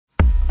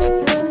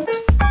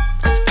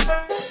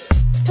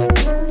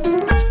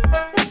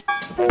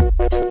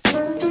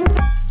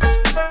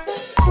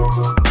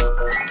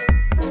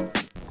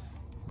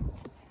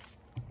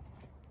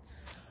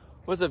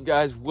What's up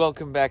guys,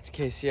 welcome back to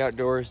KC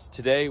Outdoors.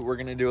 Today we're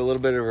gonna do a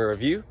little bit of a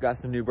review. Got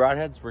some new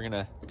broadheads, we're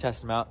gonna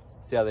test them out,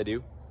 see how they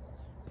do.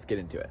 Let's get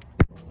into it.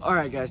 All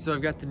right guys, so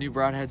I've got the new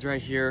broadheads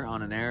right here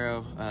on an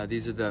arrow.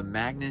 These are the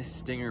Magnus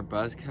Stinger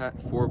Buzz Cut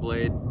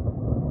 4-blade.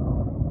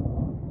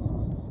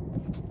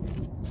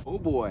 Oh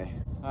boy.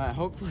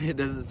 Hopefully it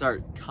doesn't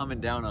start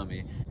coming down on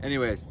me.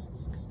 Anyways,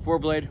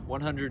 4-blade,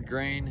 100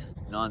 grain,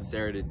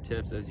 non-serrated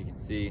tips, as you can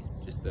see,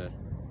 just the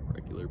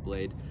regular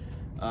blade.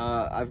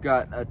 I've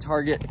got a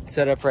target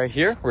set up right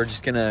here. We're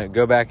just gonna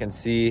go back and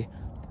see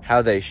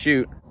how they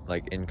shoot,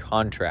 like in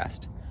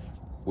contrast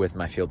with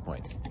my field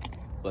points.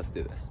 Let's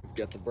do this. We've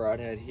got the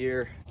broadhead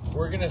here.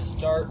 We're gonna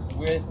start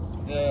with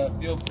the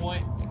field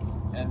point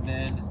and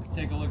then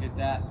take a look at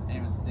that,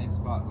 aim at the same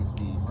spot with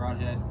the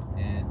broadhead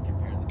and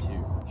compare the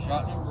two.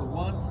 Shot number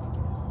one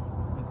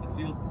with the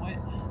field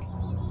point.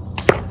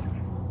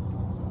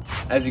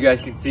 As you guys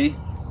can see,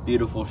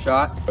 beautiful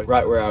shot,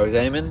 right where I was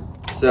aiming.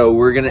 So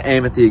we're gonna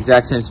aim at the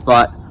exact same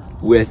spot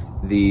with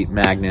the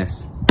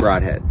Magnus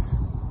broadheads.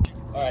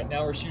 All right,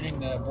 now we're shooting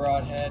the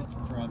broadhead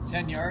from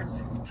 10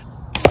 yards.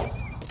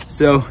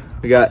 So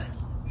we got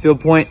field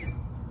point,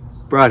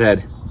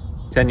 broadhead,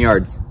 10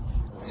 yards.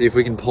 Let's see if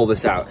we can pull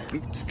this out.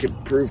 This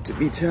could prove to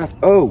be tough.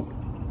 Oh,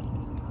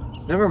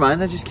 never mind,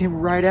 that just came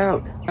right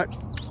out.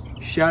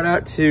 Shout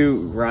out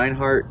to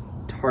Reinhardt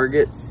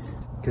Targets,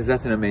 because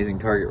that's an amazing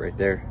target right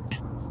there.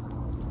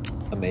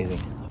 Amazing.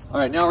 All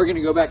right, now we're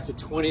gonna go back to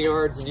 20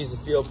 yards and use a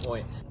field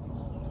point.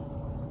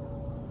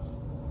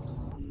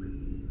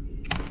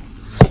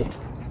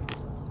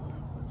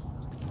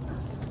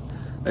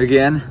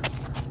 Again,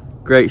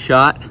 great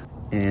shot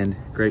and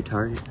great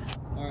target.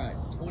 All right,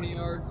 20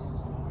 yards,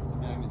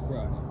 Magnus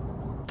broadhead.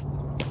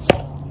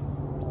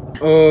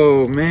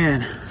 Oh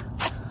man,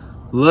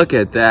 look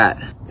at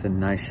that. It's a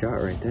nice shot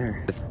right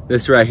there.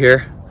 This right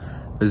here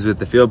is with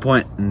the field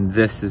point, and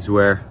this is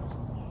where,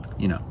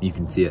 you know, you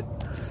can see it.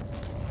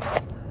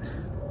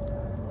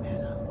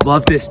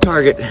 Love this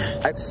target.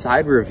 I have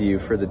side review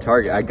for the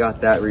target. I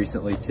got that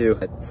recently too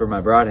for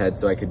my broadhead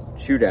so I could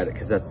shoot at it,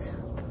 because that's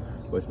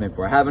what it's made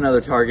for. I have another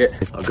target.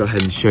 I'll go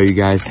ahead and show you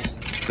guys.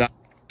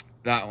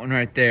 That one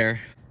right there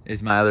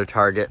is my other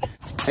target.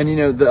 And you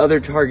know, the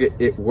other target,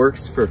 it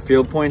works for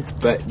field points,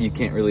 but you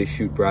can't really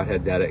shoot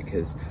broadheads at it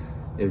because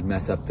it would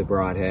mess up the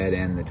broadhead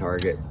and the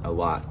target a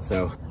lot.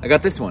 So I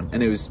got this one,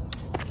 and it was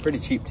pretty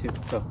cheap too.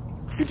 So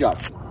good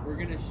job. We're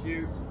gonna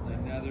shoot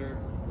another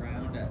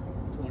round at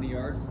 20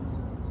 yards.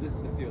 This is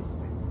the field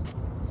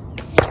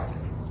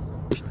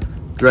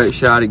point. Great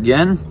shot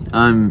again.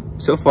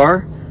 So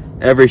far,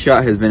 every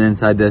shot has been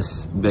inside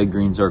this big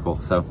green circle.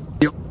 So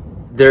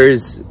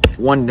there's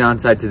one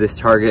downside to this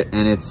target,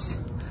 and it's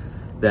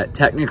that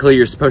technically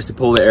you're supposed to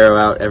pull the arrow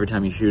out every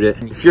time you shoot it.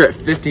 If you're at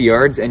 50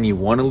 yards and you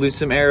want to lose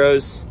some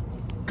arrows,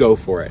 go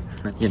for it.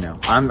 You know,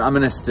 I'm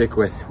gonna stick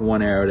with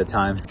one arrow at a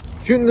time.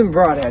 Shooting them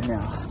broadhead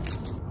now.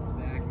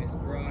 Magnus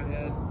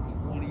broadhead,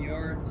 20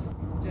 yards,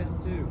 test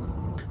two.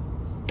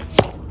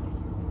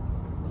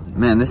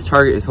 Man, this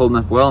target is holding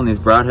up well, and these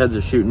broadheads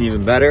are shooting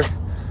even better.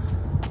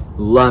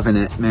 Loving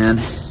it,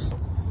 man.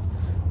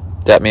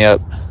 Dap me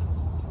up.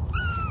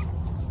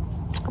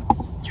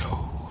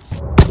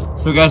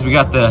 So guys, we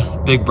got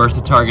the big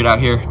Bertha target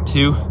out here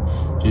too,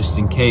 just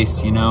in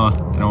case, you know, I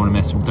don't want to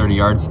miss from 30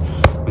 yards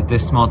with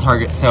this small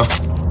target. So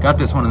got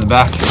this one in the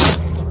back,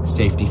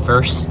 safety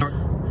first.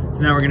 So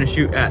now we're gonna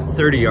shoot at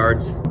 30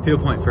 yards,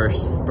 field point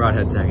first,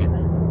 broadhead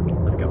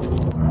second. Let's go.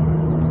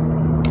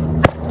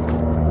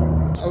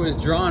 I was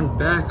drawn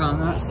back on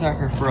that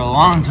sucker for a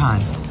long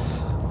time.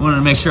 Wanted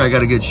to make sure I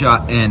got a good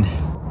shot, and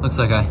looks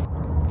like I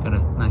got a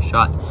nice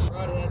shot.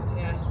 Broadhead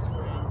test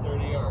from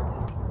 30 yards.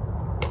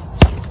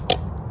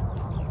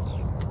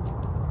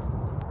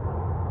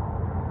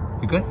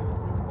 You good?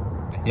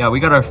 Yeah, we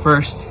got our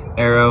first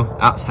arrow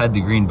outside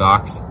the green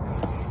box.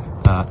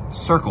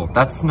 Circle,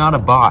 that's not a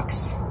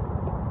box,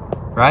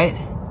 right?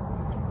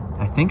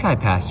 I think I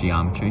passed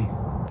geometry.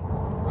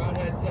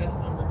 Broadhead test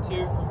number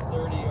 2 from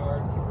 30 yards.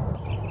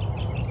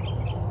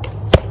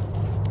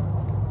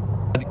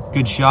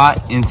 Good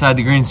shot inside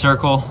the green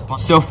circle.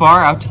 So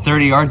far, out to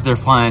 30 yards, they're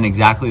flying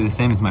exactly the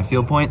same as my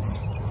field points.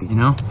 You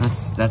know,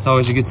 that's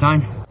always a good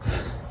sign.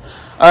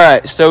 All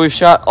right, so we've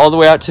shot all the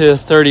way out to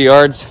 30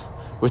 yards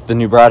with the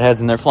new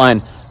broadheads, and they're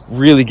flying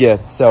really good.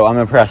 So I'm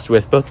impressed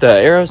with both the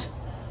arrows,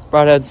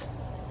 broadheads,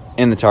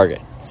 and the target.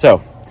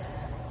 So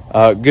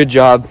good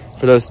job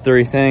for those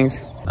 3 things.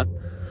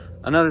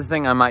 Another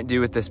thing I might do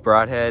with this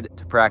broadhead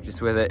to practice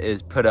with it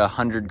is put a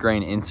 100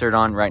 grain insert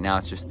on. Right now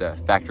it's just the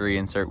factory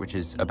insert, which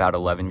is about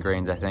 11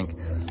 grains, I think.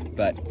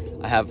 But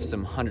I have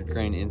some 100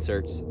 grain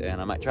inserts, and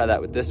I might try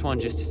that with this one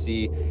just to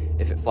see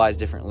if it flies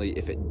differently.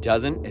 If it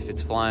doesn't, if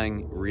it's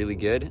flying really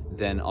good,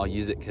 then I'll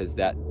use it, because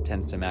that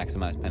tends to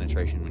maximize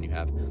penetration when you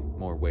have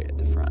more weight at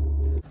the front.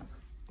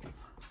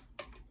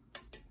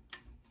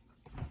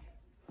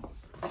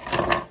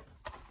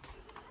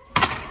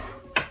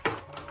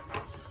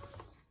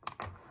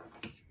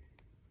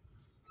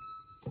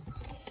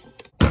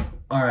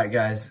 All right,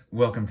 guys,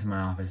 welcome to my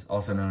office,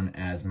 also known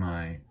as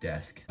my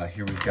desk.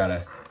 Here we've got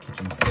a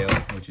kitchen scale,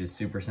 which is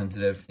super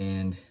sensitive.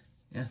 And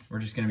yeah, we're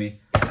just gonna be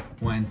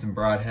weighing some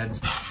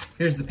broadheads.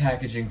 Here's the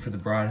packaging for the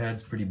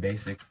broadheads, pretty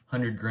basic,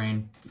 100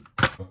 grain.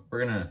 We're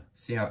gonna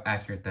see how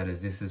accurate that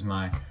is. This is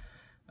my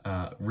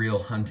real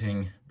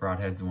hunting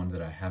broadheads, the ones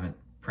that I haven't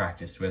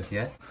practiced with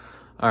yet.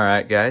 All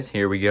right, guys,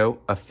 here we go.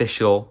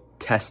 Official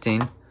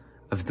testing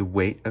of the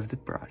weight of the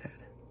broadhead.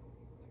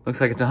 Looks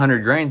like it's 100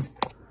 grains.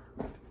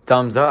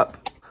 Thumbs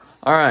up.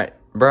 All right,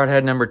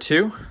 broadhead number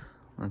 2.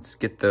 Let's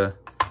get the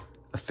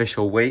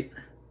official weight.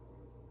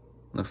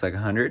 Looks like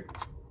 100.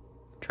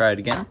 Try it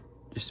again,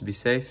 just to be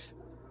safe.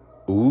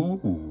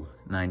 Ooh,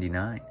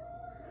 99.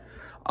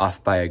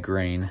 Off by a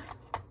grain.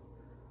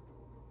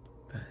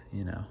 But,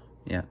 you know,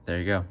 yeah, there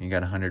you go. You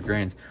got 100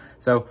 grains.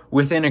 So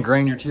within a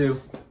grain or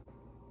two,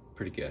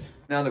 pretty good.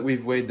 Now that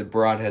we've weighed the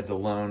broadheads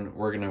alone,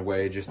 we're gonna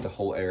weigh just the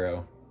whole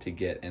arrow to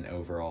get an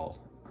overall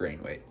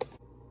grain weight.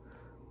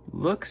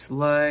 Looks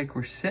like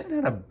we're sitting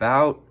at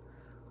about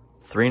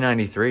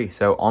 393,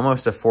 so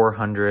almost a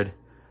 400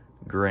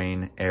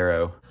 grain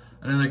arrow.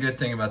 Another good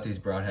thing about these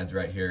broadheads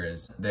right here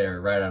is they're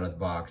right out of the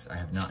box. I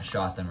have not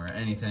shot them or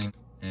anything,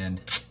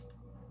 and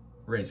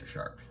razor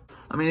sharp.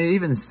 I mean, it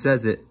even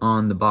says it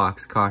on the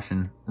box,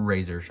 caution,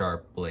 razor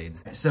sharp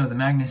blades. So the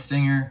Magnus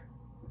Stinger,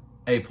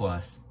 A+,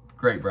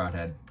 great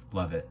broadhead,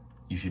 love it,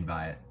 you should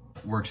buy it.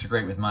 Works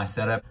great with my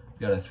setup.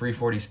 Got a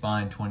 340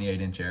 spine,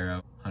 28-inch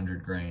arrow,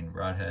 100 grain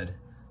broadhead.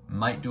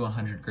 Might do a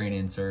 100 grain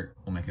insert.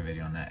 We'll make a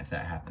video on that if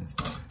that happens.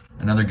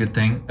 Another good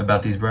thing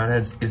about these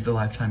broadheads is the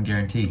lifetime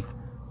guarantee.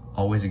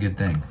 Always a good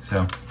thing,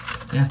 so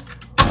yeah.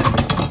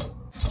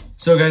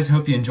 So guys,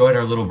 hope you enjoyed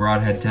our little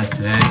broadhead test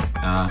today.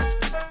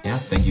 Yeah,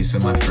 thank you so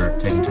much for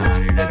taking time out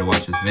of your day to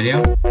watch this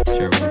video.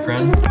 Share it with your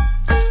friends.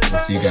 We'll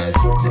see you guys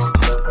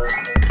next time.